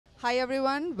Hi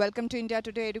everyone, welcome to India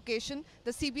Today Education. The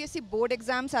CBSE board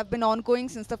exams have been ongoing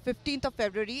since the 15th of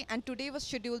February and today was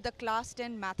scheduled the Class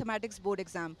 10 Mathematics board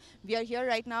exam. We are here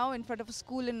right now in front of a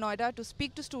school in Noida to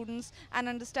speak to students and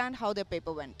understand how their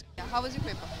paper went. How was your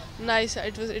paper? Nice.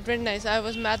 It went nice. I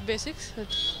was math basics.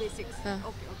 Basics.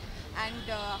 Okay.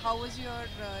 And how was your,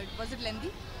 was it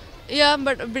lengthy? Yeah,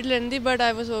 but a bit lengthy, but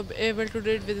I was able to do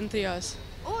it within 3 hours.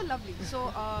 Oh, lovely.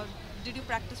 So, did you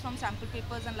practice from sample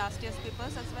papers and last year's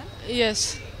papers as well?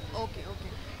 Yes. Okay.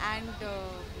 And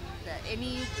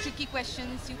any tricky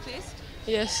questions you faced?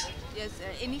 Yes. Yes.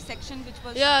 Any section which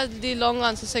was... Yeah, the long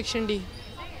answer section D.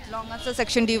 Long answer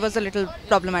section D was a little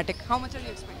problematic. How much are you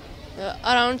expecting?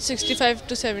 Around 65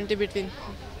 to 70 between.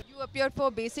 You appeared for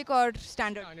basic or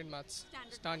standard? Standard maths.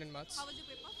 Standard maths. How was your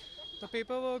paper? The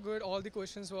paper were good. All the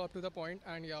questions were up to the point,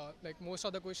 and yeah, like most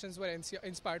of the questions were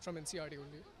inspired from NCERT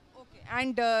only. Okay.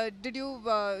 And did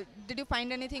you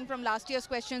find anything from last year's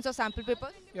questions or sample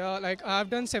papers? Yeah, like I've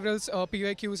done several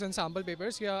PYQs and sample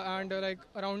papers. Yeah, and like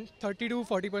around 30 to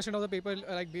 40% of the paper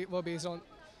were based on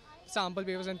sample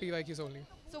papers and PYQs only.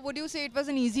 So would you say it was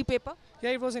an easy paper?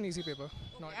 Yeah, it was an easy paper.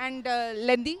 Not, And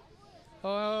lengthy?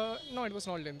 no, it was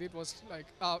not lengthy. It was like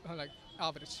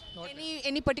average. Not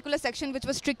Any particular section which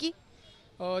was tricky?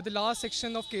 the last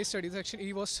section of case study, section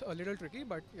E, was a little tricky,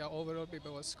 but yeah, overall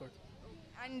paper was good.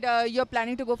 And you're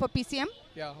planning to go for PCM?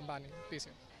 Yeah, I'm banning PCM.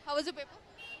 How was your paper?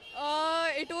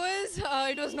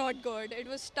 It was not good. It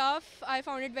was tough. I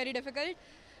found it very difficult.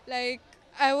 Like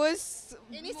I was,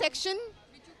 Any section?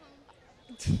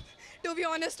 to be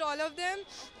honest, all of them.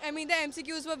 I mean, the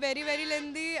MCQs were very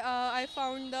lengthy. I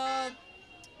found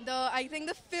I think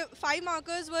the 5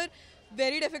 markers were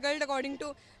very difficult according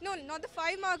to, no, not the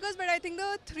 5 markers, but I think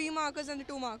the 3 markers and the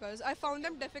 2 markers. I found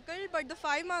them difficult, but the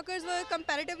 5 markers were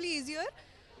comparatively easier.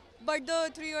 But the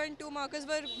 3 and 2 markers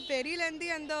were very lengthy,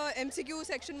 and the MCQ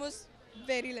section was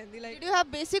very lengthy. Like Did you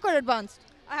have basic or advanced?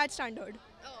 I had standard.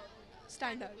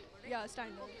 Standard. Yeah,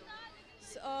 standard.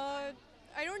 So,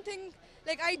 I don't think,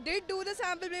 like I did do the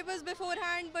sample papers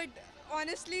beforehand, but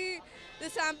honestly,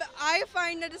 I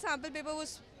find that the sample paper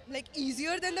was like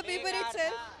easier than the paper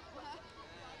itself.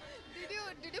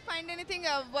 Did you find anything,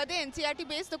 were they NCERT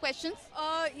based, the questions?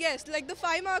 Yes, like the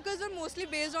 5 markers were mostly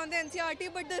based on the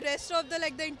NCERT, but the rest of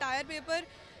the entire paper,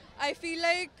 I feel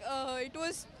like it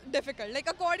was difficult. Like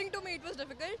according to me, it was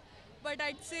difficult, but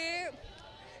I'd say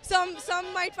some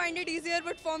might find it easier,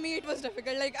 but for me it was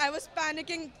difficult. Like I was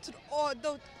panicking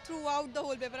throughout the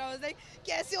whole paper. I was like,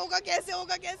 "Kaise hoga? Kaise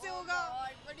hoga? Kaise hoga?"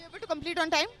 Were you able to complete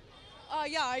on time?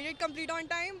 Yeah, I did complete on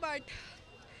time, but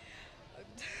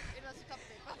It was a tough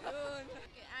paper.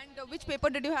 And which paper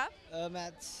did you have?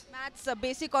 Maths. Maths,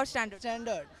 basic or standard?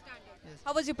 Standard. Standard.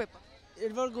 How was your paper?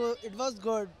 It was good. It was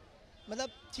good. मतलब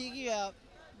ठीक ही गया.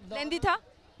 Lengthy था?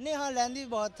 नहीं हाँ लेंदी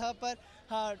बहुत था पर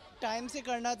हाँ टाइम से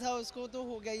करना था उसको तो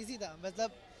हो गया इजी था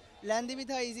मतलब लेंदी भी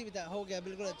था इजी भी था हो गया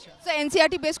बिल्कुल अच्छा. So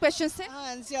NCERT based questions थे?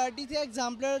 हाँ NCERT थे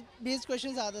एग्जाम्पलर बेस्ड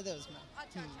क्वेश्चंस आते थे उसमें.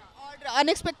 अच्छा. और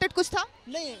अनएक्सपेक्टेड कुछ था?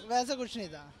 नहीं वैसा कुछ नहीं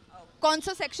था. कौन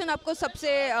सा सेक्शन आपको सबसे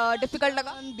डिफिकल्ट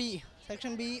लगा?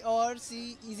 सेक्शन बी और सी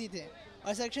इजी थे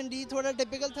और सेक्शन डी थोड़ा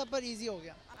टिपिकल था पर इजी हो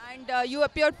गया. And you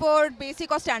appeared for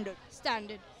basic or standard?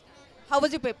 Standard. How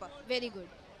was your paper? Very good.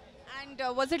 And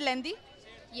was it lengthy?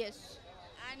 Yes.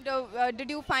 And did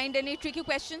you find any tricky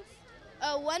questions?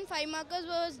 1 5 markers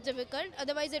was difficult.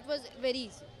 Otherwise, it was very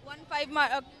easy.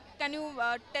 Can you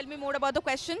tell me more about the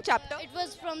question chapter? It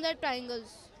was from the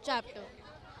triangles chapter.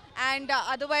 And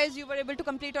otherwise, you were able to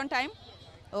complete on time?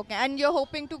 Okay. And you're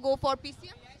hoping to go for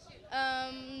PCM?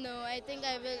 No, I think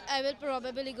I will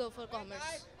probably go for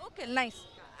commerce. Okay, nice.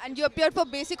 And you appeared for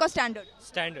basic or standard?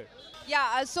 Standard.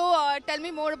 Yeah. So tell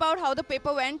me more about how the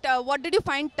paper went. What did you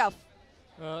find tough?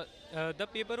 The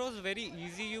paper was very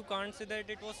easy. You can't say that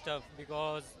it was tough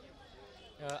because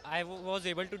I was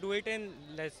able to do it in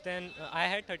less than. I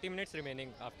had 30 minutes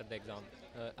remaining after the exam.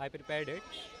 I prepared it.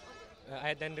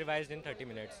 I then revised in 30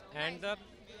 minutes, and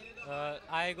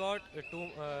I got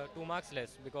 2 marks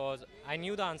less because I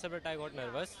knew the answer, but I got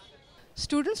nervous.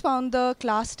 Students found the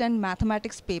class 10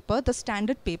 mathematics paper, the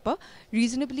standard paper,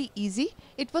 reasonably easy.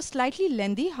 It was slightly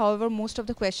lengthy, however most of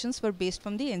the questions were based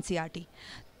from the NCERT.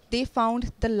 They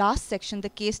found the last section, the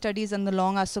case studies and the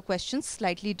long answer questions,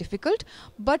 slightly difficult,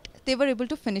 but they were able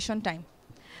to finish on time.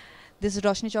 This is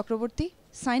Roshni Chakraborty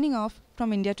signing off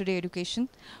from India Today Education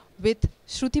with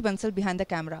Shruti Bansal behind the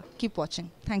camera. Keep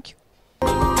watching. Thank you.